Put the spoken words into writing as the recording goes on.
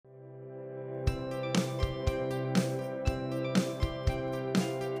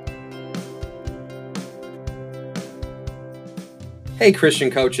Hey, Christian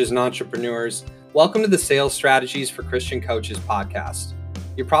coaches and entrepreneurs. Welcome to the Sales Strategies for Christian Coaches podcast.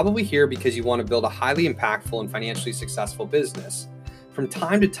 You're probably here because you want to build a highly impactful and financially successful business. From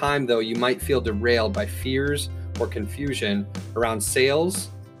time to time, though, you might feel derailed by fears or confusion around sales,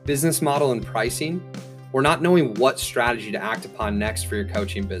 business model, and pricing, or not knowing what strategy to act upon next for your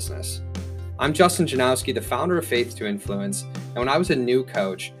coaching business. I'm Justin Janowski, the founder of Faith to Influence, and when I was a new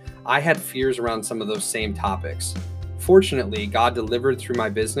coach, I had fears around some of those same topics. Fortunately, God delivered through my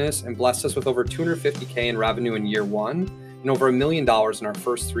business and blessed us with over $250K in revenue in year one and over $1 million in our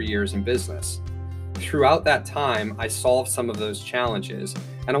first 3 years in business. Throughout that time, I solved some of those challenges,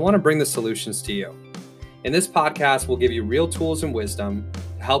 and I want to bring the solutions to you. In this podcast, we'll give you real tools and wisdom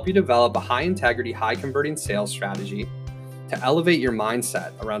to help you develop a high-integrity, high-converting sales strategy, to elevate your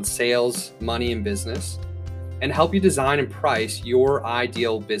mindset around sales, money, and business, and help you design and price your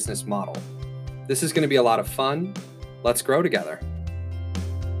ideal business model. This is going to be a lot of fun. Let's grow together.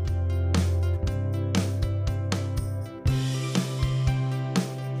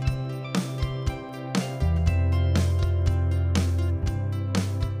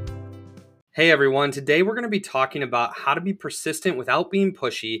 Hey everyone, today we're going to be talking about how to be persistent without being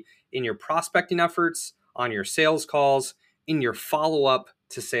pushy in your prospecting efforts, on your sales calls, in your follow-up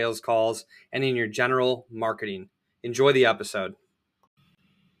to sales calls, and in your general marketing. Enjoy the episode.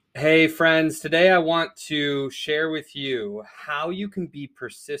 Hey friends, today I want to share with you how you can be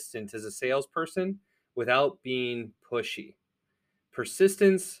persistent as a salesperson without being pushy.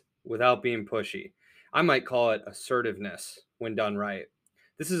 Persistence without being pushy. I might call it assertiveness when done right.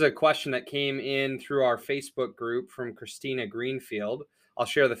 This is a question that came in through our Facebook group from Christina Greenfield. I'll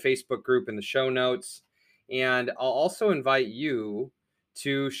share the Facebook group in the show notes, and I'll also invite you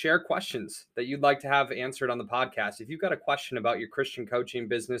to share questions that you'd like to have answered on the podcast. If you've got a question about your Christian coaching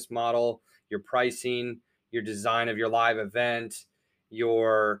business model, your pricing, your design of your live event,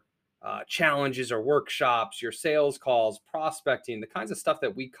 your challenges or workshops, your sales calls, prospecting, the kinds of stuff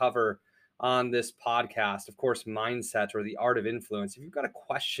that we cover on this podcast, of course, mindset or the art of influence. If you've got a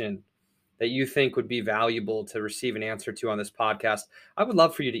question that you think would be valuable to receive an answer to on this podcast, I would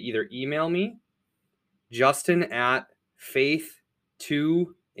love for you to either email me,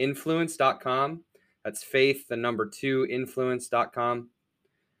 Justin@faith2influence.com. That's faith, the number 2, influence.com.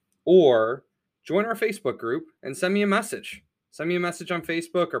 Or join our Facebook group and send me a message. Send me a message on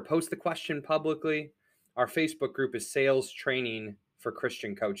Facebook or post the question publicly. Our Facebook group is Sales Training for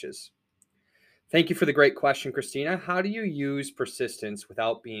Christian Coaches. Thank you for the great question, Christina. How do you use persistence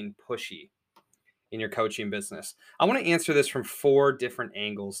without being pushy in your coaching business? I want to answer this from 4 different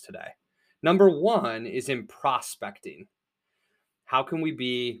angles today. Number 1 is in prospecting. How can we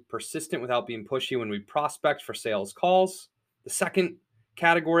be persistent without being pushy when we prospect for sales calls? The second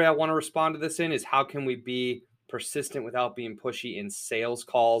category I want to respond to this in is how can we be persistent without being pushy in sales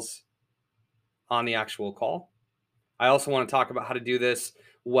calls on the actual call? I also want to talk about how to do this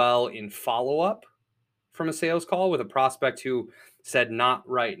well in follow-up from a sales call with a prospect who said not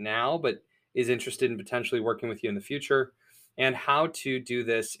right now, but is interested in potentially working with you in the future, and how to do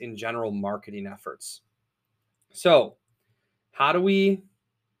this in general marketing efforts. So, how do we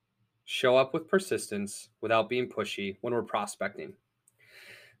show up with persistence without being pushy when we're prospecting?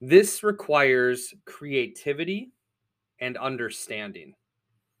 This requires creativity and understanding.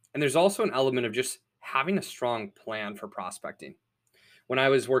 And there's also an element of just having a strong plan for prospecting. When I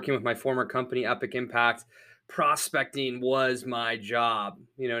was working with my former company, Epic Impact, prospecting was my job.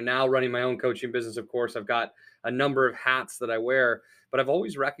 Now running my own coaching business, of course, I've got a number of hats that I wear, but I've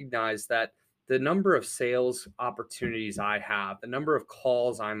always recognized that the number of sales opportunities I have, the number of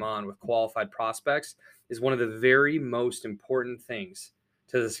calls I'm on with qualified prospects is one of the very most important things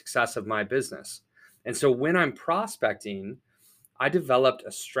to the success of my business. And so when I'm prospecting, I developed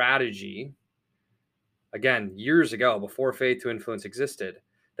a strategy, again, years ago, before Faith to Influence existed,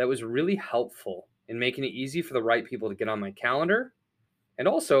 that was really helpful in making it easy for the right people to get on my calendar, and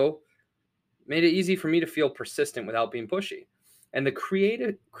also made it easy for me to feel persistent without being pushy. And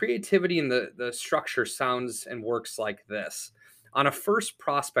the creativity in the structure sounds and works like this. On a first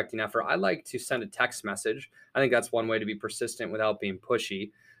prospecting effort, I like to send a text message. I think that's one way to be persistent without being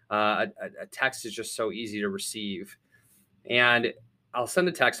pushy. A text is just so easy to receive. And I'll send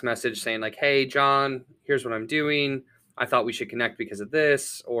a text message saying like, hey, John, here's what I'm doing. I thought we should connect because of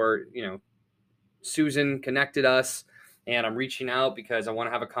this. Or, Susan connected us and I'm reaching out because I want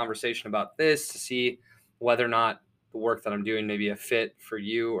to have a conversation about this to see whether or not the work that I'm doing may be a fit for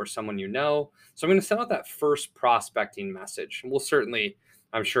you or someone you know. So I'm going to send out that first prospecting message. And we'll certainly,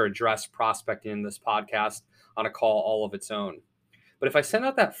 I'm sure, address prospecting in this podcast on a call all of its own. But if I send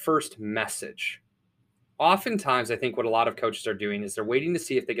out that first message, Oftentimes, I think what a lot of coaches are doing is they're waiting to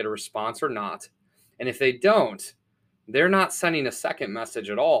see if they get a response or not. And if they don't, they're not sending a second message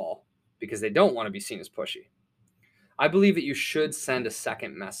at all because they don't want to be seen as pushy. I believe that you should send a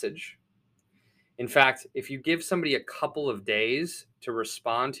second message. In fact, if you give somebody a couple of days to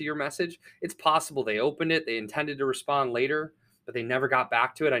respond to your message, it's possible they opened it, they intended to respond later, but they never got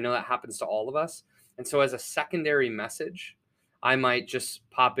back to it. I know that happens to all of us. And so, as a secondary message, I might just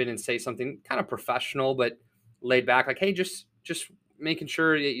pop in and say something kind of professional, but laid back, like, "Hey, just making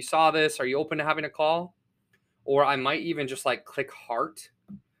sure that you saw this. Are you open to having a call?" Or I might even just like click heart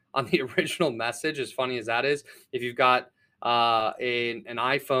on the original message, as funny as that is. If you've got an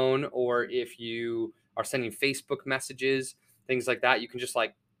iPhone, or if you are sending Facebook messages, things like that, you can just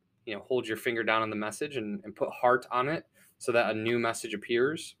like, hold your finger down on the message and put heart on it so that a new message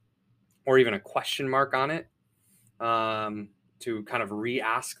appears, or even a question mark on it, to kind of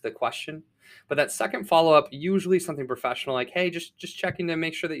re-ask the question. But that second follow-up, usually something professional, like, "Hey, just checking to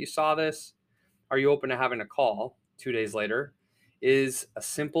make sure that you saw this. Are you open to having a call 2 days later?" is a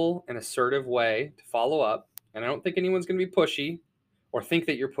simple and assertive way to follow up. And I don't think anyone's going to be pushy or think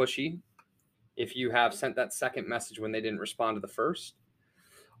that you're pushy if you have sent that second message when they didn't respond to the first.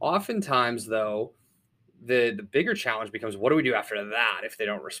 Oftentimes, though, the bigger challenge becomes, what do we do after that if they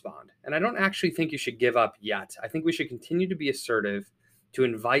don't respond? And I don't actually think you should give up yet. I think we should continue to be assertive, to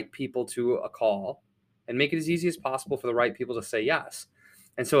invite people to a call and make it as easy as possible for the right people to say yes.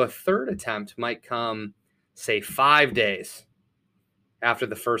 And so a third attempt might come, say, 5 days after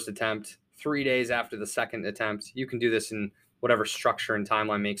the first attempt, 3 days after the second attempt. You can do this in whatever structure and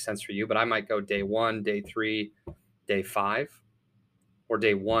timeline makes sense for you, but I might go day 1, day 3, day 5, or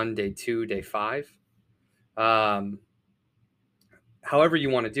day 1, day 2, day 5. However you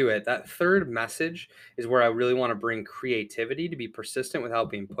want to do it. That third message is where I really want to bring creativity to be persistent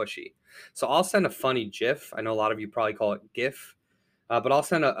without being pushy. So I'll send a funny GIF. I know a lot of you probably call it GIF, but I'll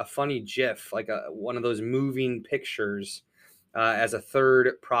send a funny GIF, like one of those moving pictures, as a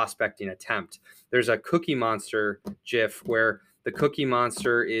third prospecting attempt. There's a Cookie Monster GIF where the Cookie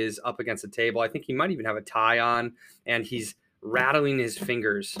Monster is up against a table. I think he might even have a tie on, and he's rattling his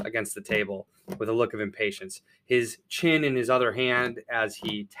fingers against the table with a look of impatience. His chin in his other hand as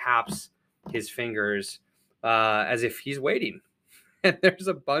he taps his fingers, as if he's waiting. And there's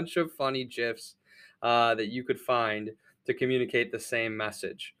a bunch of funny GIFs that you could find to communicate the same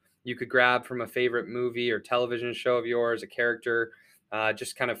message. You could grab from a favorite movie or television show of yours, a character,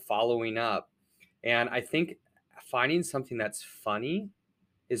 just kind of following up. And I think finding something that's funny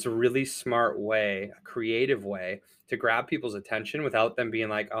is a really smart way, a creative way to grab people's attention without them being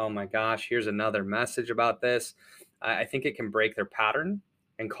like, "Oh my gosh, here's another message about this." I think it can break their pattern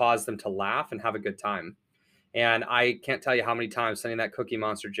and cause them to laugh and have a good time. And I can't tell you how many times sending that Cookie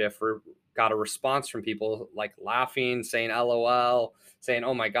Monster GIF got a response from people like laughing, saying LOL, saying,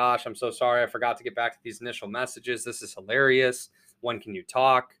 "Oh my gosh, I'm so sorry. I forgot to get back to these initial messages. This is hilarious. When can you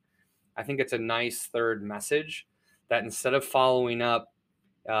talk?" I think it's a nice third message that instead of following up,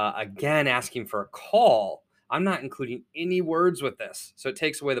 again, asking for a call, I'm not including any words with this. So it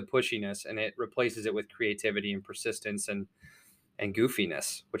takes away the pushiness and it replaces it with creativity and persistence and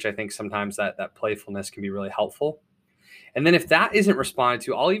goofiness, which I think sometimes that playfulness can be really helpful. And then if that isn't responded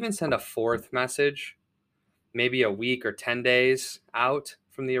to, I'll even send a fourth message, maybe a week or 10 days out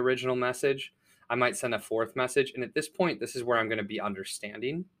from the original message. I might send a fourth message. And at this point, this is where I'm going to be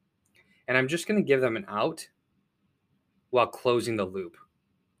understanding. And I'm just going to give them an out while closing the loop.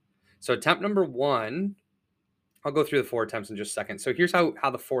 So attempt number 1, I'll go through the 4 attempts in just a second. So here's how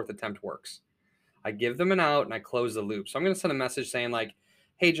the fourth attempt works. I give them an out and I close the loop. So I'm going to send a message saying like,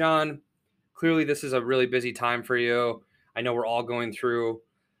 "Hey, John, clearly this is a really busy time for you. I know we're all going through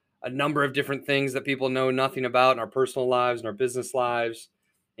a number of different things that people know nothing about in our personal lives and our business lives.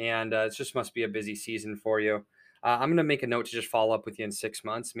 And it just must be a busy season for you. I'm going to make a note to just follow up with you in 6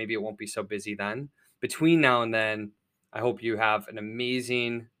 months. Maybe it won't be so busy then. Between now and then, I hope you have an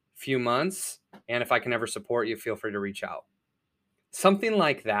amazing few months. And if I can ever support you, feel free to reach out." Something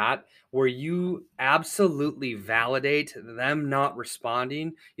like that, where you absolutely validate them not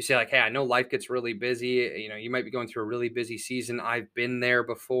responding. You say like, "Hey, I know life gets really busy. You might be going through a really busy season. I've been there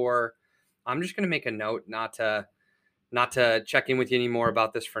before. I'm just going to make a note not to check in with you anymore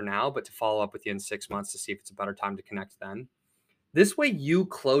about this for now, but to follow up with you in 6 months to see if it's a better time to connect then." This way you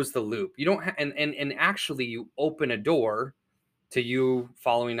close the loop. You don't and actually you open a door to you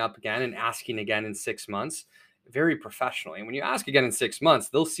following up again and asking again in 6 months, very professionally. And when you ask again in 6 months,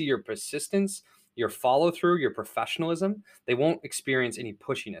 they'll see your persistence, your follow through, your professionalism. They won't experience any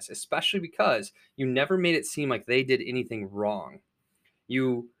pushiness, especially because you never made it seem like they did anything wrong.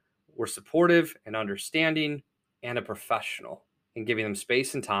 You We're supportive and understanding and a professional in giving them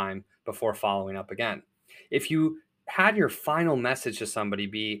space and time before following up again. If you had your final message to somebody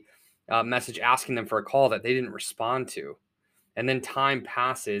be a message asking them for a call that they didn't respond to, and then time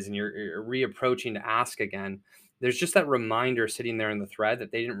passes and you're reapproaching to ask again, there's just that reminder sitting there in the thread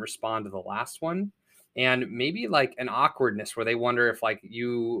that they didn't respond to the last one. And maybe like an awkwardness where they wonder if like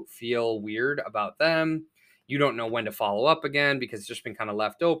you feel weird about them. You don't know when to follow up again because it's just been kind of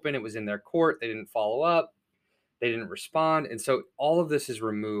left open. It was in their court. They didn't follow up. They didn't respond. And so all of this is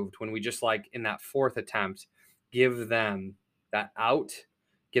removed when we just like in that fourth attempt, give them that out,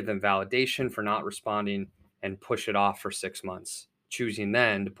 give them validation for not responding and push it off for 6 months, choosing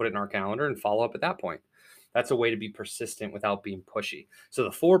then to put it in our calendar and follow up at that point. That's a way to be persistent without being pushy. So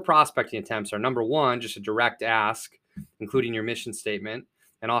the 4 prospecting attempts are number 1, just a direct ask, including your mission statement.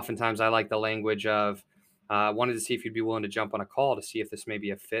 And oftentimes I like the language of, wanted to see if you'd be willing to jump on a call to see if this may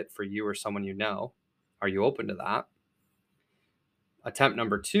be a fit for you or someone you know. Are you open to that? Attempt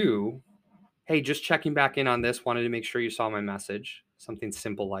number 2, hey, just checking back in on this. Wanted to make sure you saw my message. Something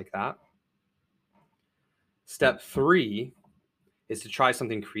simple like that. Step 3 is to try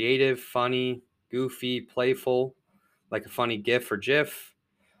something creative, funny, goofy, playful, like a funny GIF or GIF.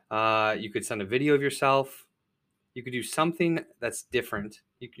 You could send a video of yourself. You could do something that's different.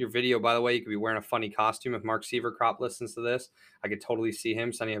 Your video, by the way, you could be wearing a funny costume. If Mark Sieverkrop listens to this, I could totally see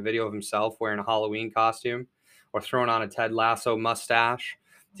him sending a video of himself wearing a Halloween costume or throwing on a Ted Lasso mustache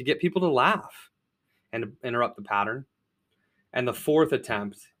to get people to laugh and to interrupt the pattern. And the 4th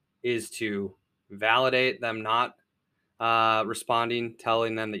attempt is to validate them not responding,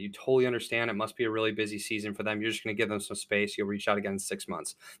 telling them that you totally understand it must be a really busy season for them. You're just going to give them some space. You'll reach out again in 6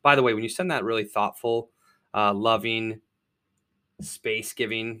 months. By the way, when you send that really thoughtful, loving, space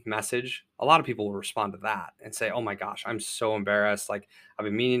giving message, a lot of people will respond to that and say, oh my gosh, I'm so embarrassed. Like, I've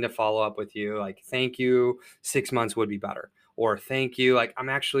been meaning to follow up with you. Like, thank you. 6 months would be better. Or thank you. Like, I'm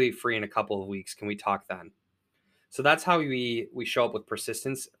actually free in a couple of weeks. Can we talk then? So that's how we show up with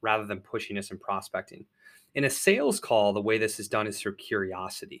persistence rather than pushiness and prospecting. In a sales call, the way this is done is through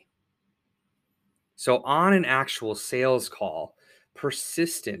curiosity. So on an actual sales call,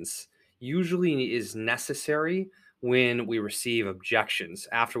 persistence usually is necessary when we receive objections.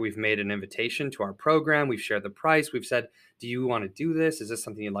 After we've made an invitation to our program, we've shared the price, we've said, do you want to do this? Is this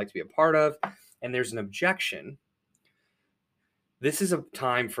something you'd like to be a part of? And there's an objection. This is a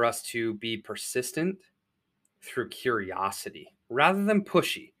time for us to be persistent through curiosity rather than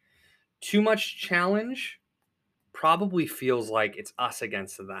pushy. Too much challenge probably feels like it's us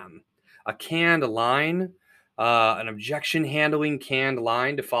against them. A canned line, an objection handling canned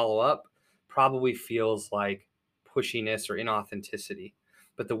line to follow up probably feels like pushiness or inauthenticity.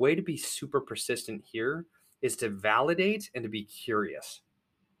 But the way to be super persistent here is to validate and to be curious.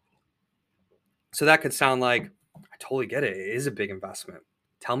 So that could sound like, I totally get it. It is a big investment.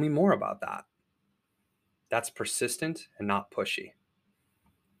 Tell me more about that. That's persistent and not pushy.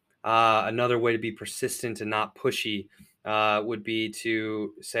 Another way to be persistent and not pushy would be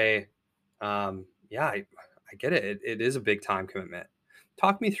to say, yeah, I get it. It is a big time commitment.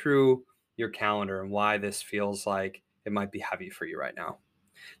 Talk me through your calendar and why this feels like it might be heavy for you right now.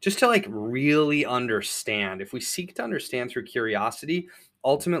 Just to like really understand. If we seek to understand through curiosity,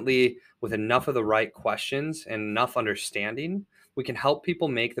 ultimately with enough of the right questions and enough understanding, we can help people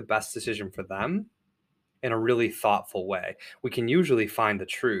make the best decision for them in a really thoughtful way. We can usually find the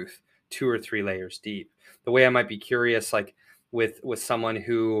truth 2 or 3 layers deep. The way I might be curious, like with someone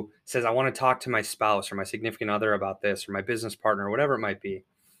who says, I want to talk to my spouse or my significant other about this, or my business partner, or whatever it might be.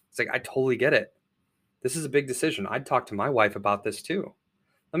 It's like, I totally get it. This is a big decision. I'd talk to my wife about this too.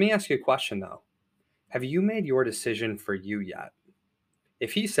 Let me ask you a question though. Have you made your decision for you yet?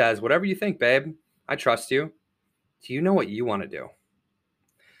 If he says, whatever you think, babe, I trust you. Do you know what you want to do?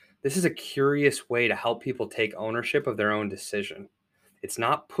 This is a curious way to help people take ownership of their own decision. It's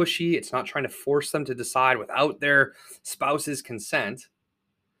not pushy. It's not trying to force them to decide without their spouse's consent.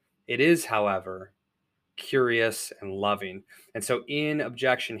 It is, however, curious and loving. And so in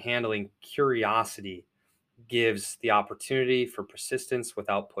objection handling, curiosity gives the opportunity for persistence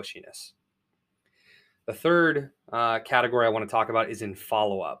without pushiness. The third category I want to talk about is in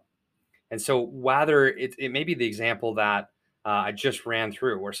follow-up. And so whether it may be the example that I just ran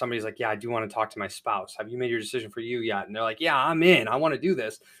through where somebody's like, yeah, I do want to talk to my spouse. Have you made your decision for you yet? And they're like, yeah, I'm in. I want to do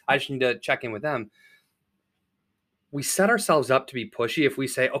this. I just need to check in with them. We set ourselves up to be pushy if we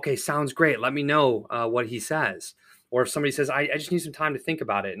say, okay, sounds great. Let me know what he says. Or if somebody says, I just need some time to think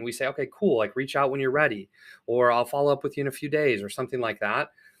about it. And we say, okay, cool. Like reach out when you're ready. Or I'll follow up with you in a few days or something like that.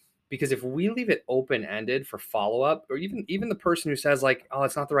 Because if we leave it open-ended for follow-up, or even the person who says like, oh,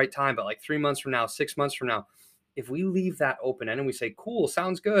 it's not the right time, but like 3 months from now, 6 months from now, if we leave that open-ended and we say, cool,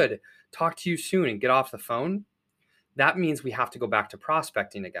 sounds good, talk to you soon and get off the phone, that means we have to go back to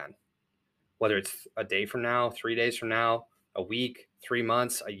prospecting again. Whether it's a day from now, 3 days from now, a week, 3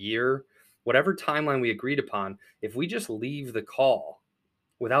 months, a year, whatever timeline we agreed upon, if we just leave the call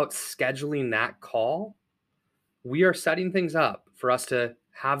without scheduling that call, we are setting things up for us to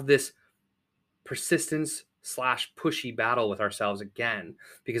have this persistence slash pushy battle with ourselves again.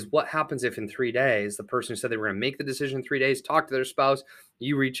 Because what happens if in 3 days, the person who said they were going to make the decision in 3 days, talk to their spouse,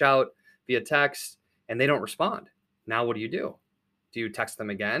 you reach out via text and they don't respond? Now, what do? Do you text them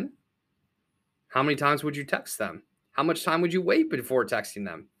again? How many times would you text them? How much time would you wait before texting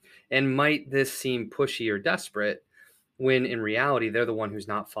them? And might this seem pushy or desperate when in reality, they're the one who's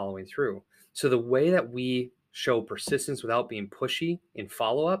not following through? So the way that we show persistence without being pushy in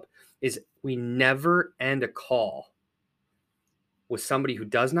follow-up is we never end a call with somebody who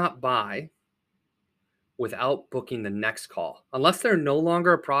does not buy without booking the next call. Unless they're no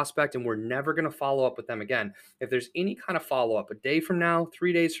longer a prospect and we're never going to follow up with them again. If there's any kind of follow-up, a day from now,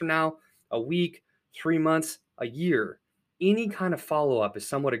 3 days from now, a week, 3 months, a year, any kind of follow-up is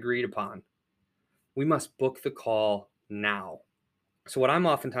somewhat agreed upon, we must book the call now. So what I'm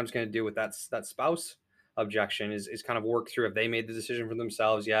oftentimes going to do with that spouse objection is kind of work through if they made the decision for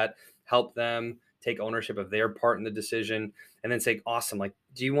themselves yet, help them take ownership of their part in the decision, and then say, awesome, like,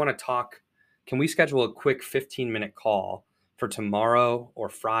 do you want to talk? Can we schedule a quick 15-minute call for tomorrow or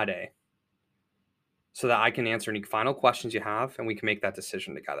Friday so that I can answer any final questions you have and we can make that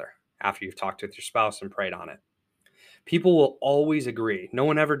decision together after you've talked with your spouse and prayed on it? People will always agree. No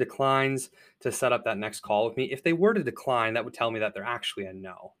one ever declines to set up that next call with me. If they were to decline, that would tell me that they're actually a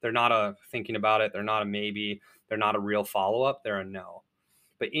no. They're not a thinking about it. They're not a maybe. They're not a real follow-up. They're a no.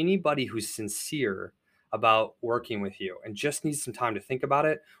 But anybody who's sincere about working with you and just needs some time to think about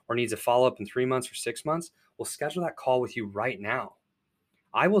it, or needs a follow-up in 3 months or 6 months, will schedule that call with you right now.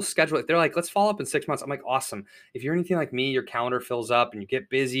 I will schedule it. They're like, let's follow up in 6 months. I'm like, awesome. If you're anything like me, your calendar fills up and you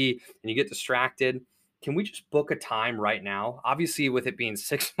get busy and you get distracted. Can we just book a time right now? Obviously, with it being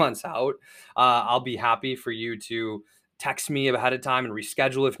 6 months out, I'll be happy for you to text me ahead of time and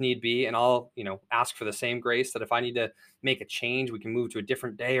reschedule if need be. And I'll, ask for the same grace that if I need to make a change, we can move to a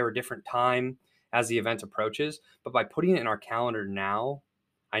different day or a different time as the event approaches. But by putting it in our calendar now,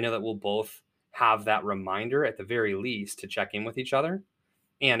 I know that we'll both have that reminder at the very least to check in with each other.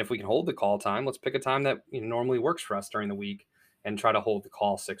 And if we can hold the call time, let's pick a time that normally works for us during the week and try to hold the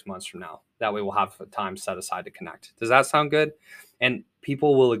call 6 months from now. That way we'll have time set aside to connect. Does that sound good? And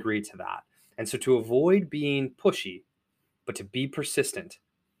people will agree to that. And so to avoid being pushy, but to be persistent,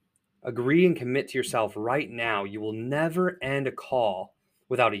 agree and commit to yourself right now. You will never end a call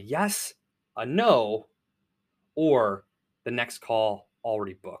without a yes, a no, or the next call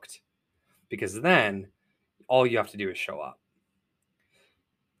already booked. Because then all you have to do is show up.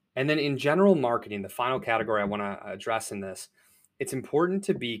 And then in general marketing, the final category I want to address in this, it's important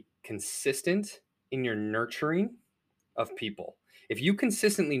to be consistent in your nurturing of people. If you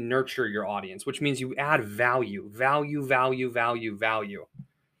consistently nurture your audience, which means you add value,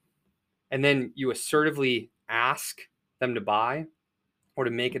 and then you assertively ask them to buy or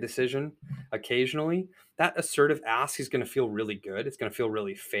to make a decision occasionally, that assertive ask is going to feel really good. It's going to feel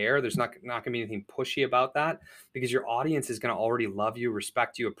really fair. There's not going to be anything pushy about that because your audience is going to already love you,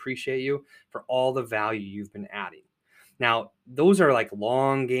 respect you, appreciate you for all the value you've been adding. Now, those are like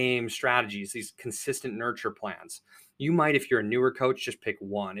long game strategies, these consistent nurture plans. You might, if you're a newer coach, just pick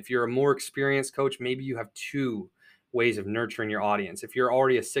one. If you're a more experienced coach, maybe you have two ways of nurturing your audience. If you're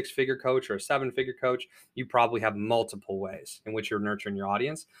already a 6-figure coach or a 7-figure coach, you probably have multiple ways in which you're nurturing your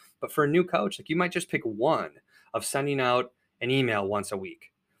audience. But for a new coach, like, you might just pick one of sending out an email once a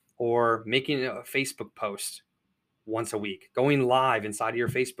week, or making a Facebook post once a week, going live inside of your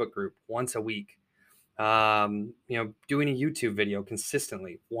Facebook group once a week, doing a YouTube video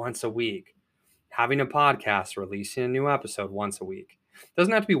consistently once a week, having a podcast, releasing a new episode once a week. It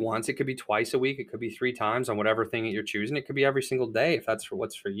doesn't have to be once. It could be twice a week. It could be 3 times on whatever thing that you're choosing. It could be every single day if that's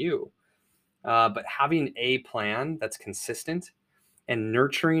what's for you. But having a plan that's consistent and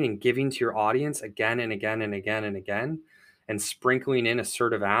nurturing and giving to your audience again and again and again and again, and sprinkling in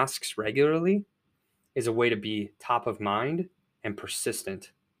assertive asks regularly is a way to be top of mind and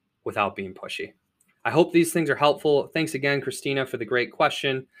persistent without being pushy. I hope these things are helpful. Thanks again, Christina, for the great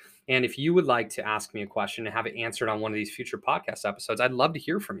question. And if you would like to ask me a question and have it answered on one of these future podcast episodes, I'd love to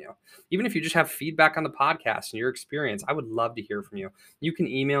hear from you. Even if you just have feedback on the podcast and your experience, I would love to hear from you. You can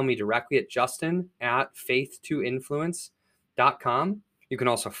email me directly at justin@faith2influence.com, You can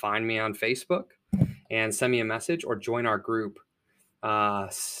also find me on Facebook and send me a message or join our group,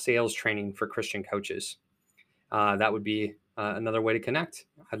 Sales Training for Christian Coaches. That would be another way to connect.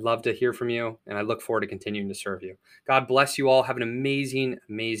 I'd love to hear from you, and I look forward to continuing to serve you. God bless you all. Have an amazing,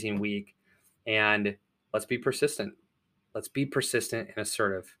 amazing week, and let's be persistent. Let's be persistent and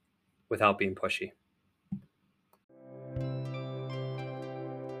assertive without being pushy.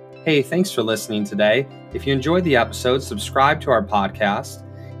 Hey, thanks for listening today. If you enjoyed the episode, subscribe to our podcast.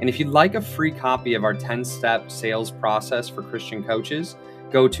 And if you'd like a free copy of our 10-step sales process for Christian coaches,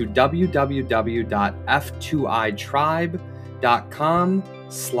 go to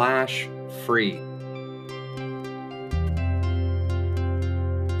www.f2itribe.com/free.